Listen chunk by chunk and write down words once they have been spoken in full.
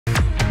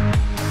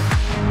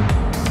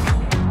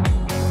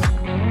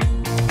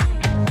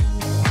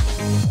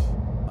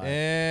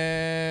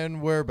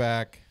We're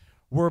back.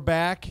 We're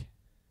back.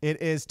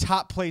 It is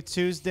Top Play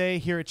Tuesday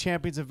here at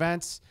Champions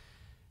Events,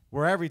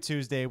 where every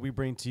Tuesday we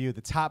bring to you the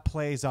top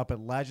plays up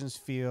at Legends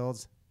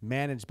Fields,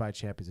 managed by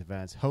Champions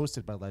Events,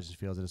 hosted by Legends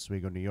Fields in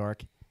Oswego, New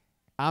York.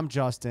 I'm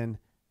Justin.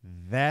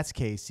 That's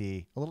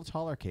Casey. A little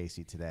taller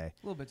Casey today.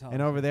 A little bit taller.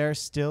 And over there,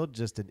 still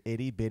just an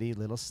itty-bitty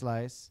little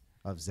slice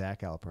of Zach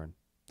Alpern,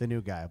 the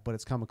new guy. But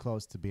it's coming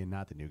close to being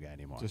not the new guy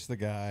anymore. Just the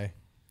guy.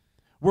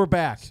 We're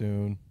back.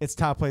 Soon. It's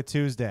Top Play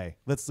Tuesday.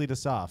 Let's lead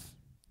us off.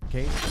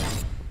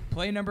 Casey?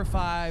 Play number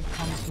 5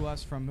 comes to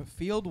us from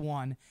Field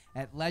 1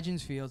 at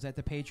Legends Fields at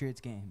the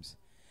Patriots games.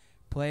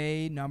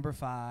 Play number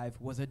 5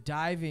 was a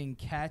diving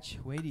catch.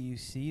 Wait till you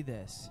see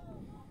this.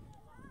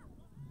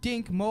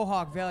 Dink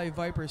Mohawk Valley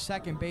Vipers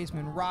second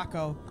baseman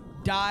Rocco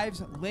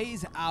dives,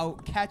 lays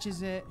out,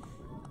 catches it,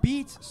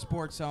 beats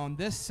Sports Zone.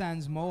 This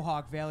sends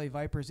Mohawk Valley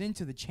Vipers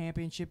into the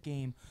championship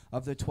game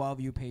of the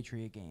 12U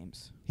Patriot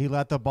games. He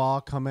let the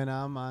ball come in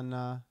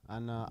on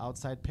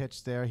outside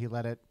pitch there. He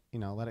let it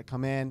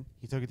come in.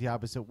 He took it the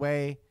opposite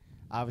way.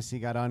 Obviously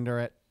got under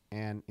it,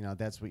 and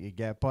that's what you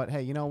get. But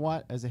hey, you know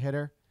what? As a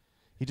hitter,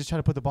 you just try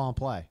to put the ball in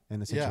play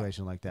in a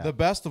situation like that. The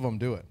best of them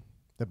do it.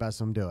 The best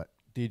of them do it.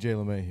 DJ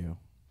LeMahieu.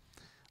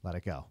 Let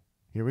it go.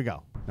 Here we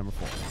go. Number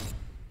 4.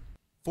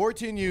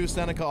 14U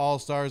Seneca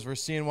All-Stars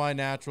versus CNY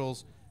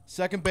Naturals.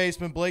 Second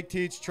baseman Blake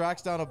Teach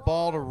tracks down a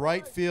ball to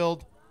right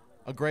field.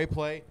 A great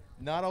play.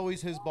 Not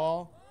always his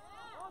ball.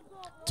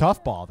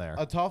 Tough ball there.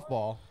 A tough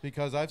ball,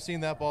 because I've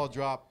seen that ball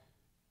drop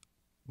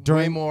way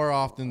During more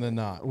often than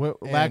not.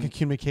 lack of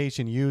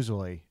communication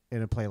usually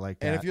in a play like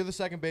that. And if you're the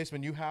second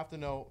baseman, you have to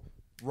know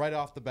right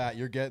off the bat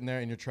you're getting there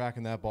and you're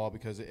tracking that ball,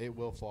 because it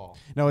will fall.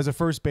 No, as a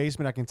first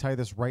baseman, I can tell you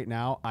this right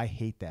now. I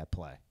hate that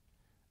play.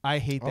 I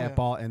hate that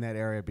ball in that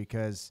area,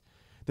 because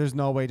there's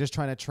no way just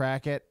trying to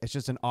track it. It's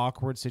just an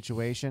awkward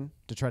situation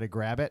to try to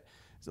grab it.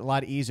 It's a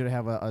lot easier to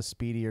have a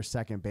speedier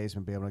second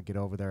baseman be able to get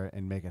over there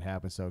and make it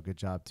happen. So good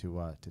job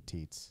to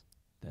Teets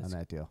on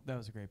that deal. That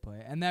was a great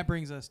play. And that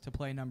brings us to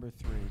play number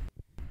 3.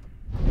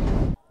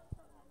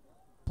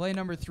 Play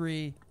number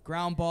 3,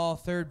 ground ball,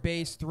 third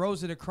base,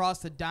 throws it across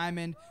the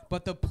diamond,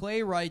 but the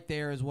play right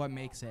there is what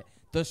makes it.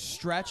 The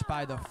stretch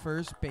by the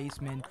first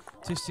baseman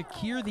to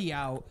secure the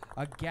out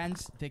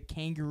against the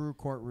Kangaroo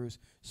Court Roos.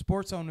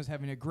 Sports Zone was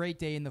having a great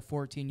day in the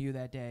 14U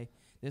that day.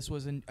 This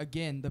was,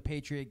 again, the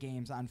Patriot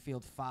games on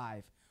Field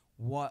 5.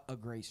 What a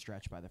great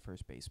stretch by the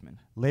first baseman.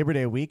 Labor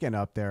Day weekend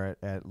up there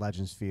at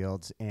Legends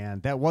Fields,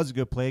 and that was a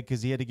good play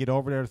because he had to get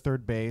over there to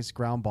third base,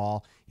 ground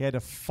ball. He had to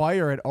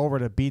fire it over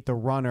to beat the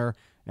runner,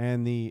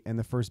 and the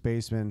first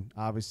baseman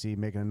obviously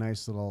making a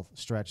nice little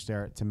stretch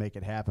there to make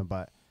it happen.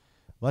 But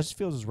Legends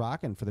Fields was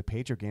rocking for the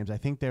Patriot games. I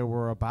think there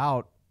were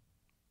about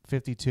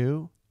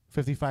 52,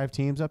 55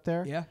 teams up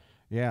there. Yeah.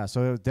 Yeah,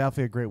 so it was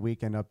definitely a great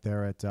weekend up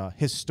there at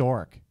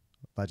historic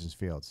Legends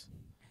Fields.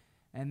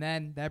 And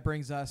then that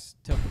brings us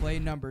to play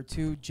number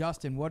 2.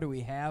 Justin, what do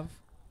we have?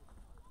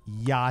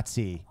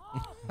 Yahtzee.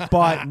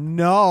 But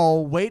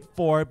no, wait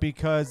for it,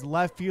 because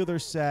left fielder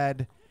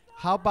said,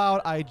 how about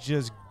I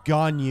just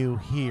gun you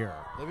here?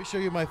 Let me show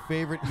you my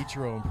favorite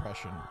Ichiro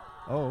impression.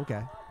 Oh,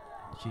 okay.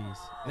 Jeez.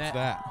 It's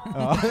that.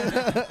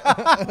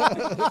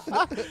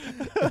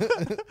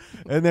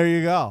 And there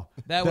you go.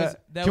 That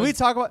Can we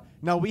talk about?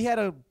 No, we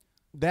had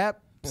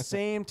that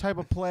same type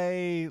of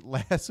play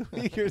last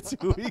week or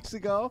 2 weeks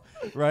ago,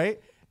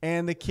 right?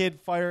 And the kid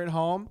fired it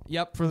home.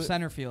 Yep, from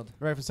center field.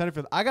 Right, from center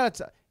field.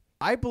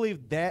 I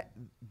believe that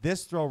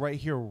this throw right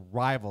here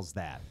rivals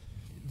that.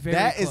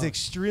 That is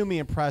extremely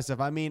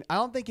impressive. I mean, I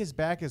don't think his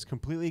back is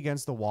completely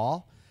against the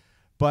wall,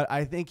 but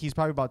I think he's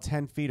probably about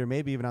 10 feet or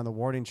maybe even on the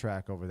warning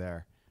track over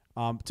there.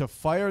 To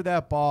fire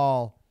that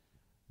ball,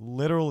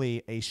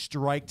 literally a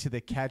strike to the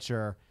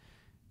catcher,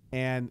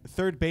 and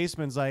third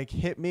baseman's like,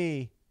 hit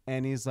me.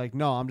 And he's like,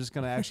 no, I'm just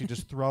going to actually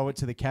just throw it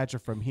to the catcher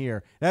from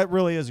here. That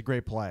really is a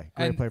great play.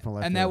 Great play from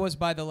left field. And that was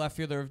by the left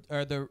fielder,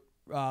 or the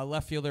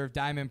left fielder of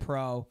Diamond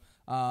Pro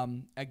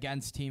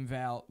against Team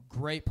Val.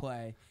 Great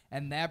play.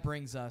 And that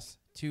brings us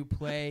to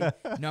play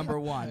number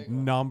 1.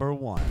 Number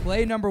 1.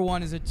 Play number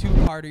 1 is a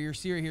two-parter. You're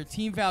see right here.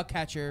 Team Val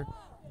catcher,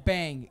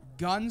 bang,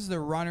 guns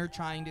the runner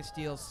trying to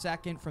steal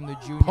second from the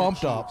junior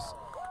Pumped Chiefs. up.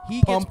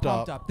 He gets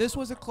pumped up. This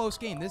was a close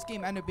game. This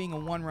game ended up being a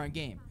 1-run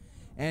game.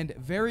 And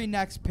very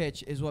next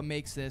pitch is what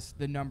makes this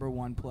the number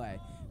 1 play.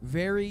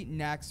 Very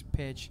next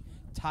pitch,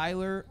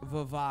 Tyler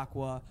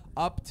Vivacqua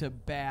up to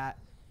bat.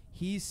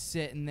 He's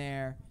sitting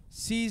there,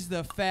 sees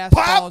the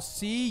fastball.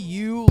 See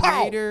you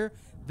later.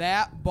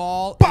 That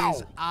ball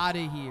is out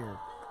of here.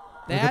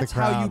 That's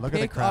how you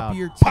pick up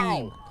your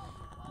team.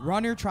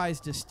 Runner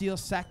tries to steal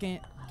second,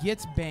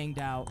 gets banged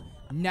out.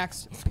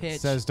 Next pitch.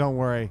 Says, don't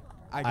worry.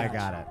 I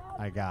got it.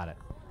 I got it.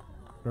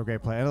 Real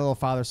great play. And a little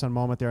father-son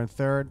moment there in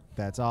third.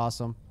 That's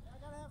awesome.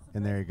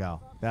 And there you go.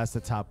 That's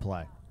the top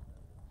play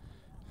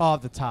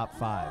of the top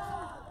 5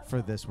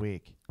 for this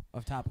week.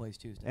 Of Top Plays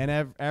Tuesday.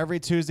 And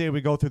every Tuesday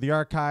we go through the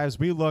archives.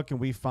 We look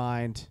and we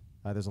find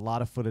there's a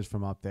lot of footage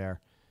from up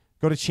there.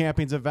 Go to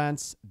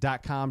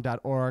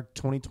championsevents.com.org.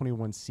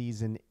 2021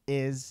 season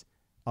is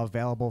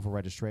available for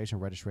registration.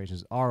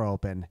 Registrations are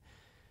open.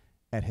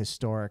 at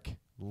historic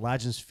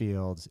Legends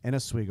Fields in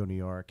Oswego, New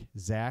York.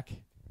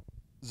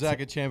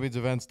 Zach at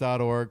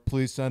championsevents.org.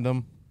 Please send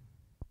them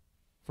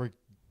for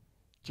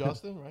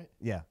Justin, right?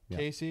 Yeah.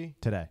 Casey.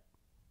 Today.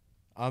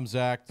 I'm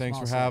Zach. Thanks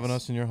Small for having size.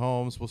 us in your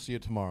homes. We'll see you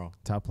tomorrow.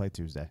 Top Play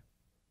Tuesday.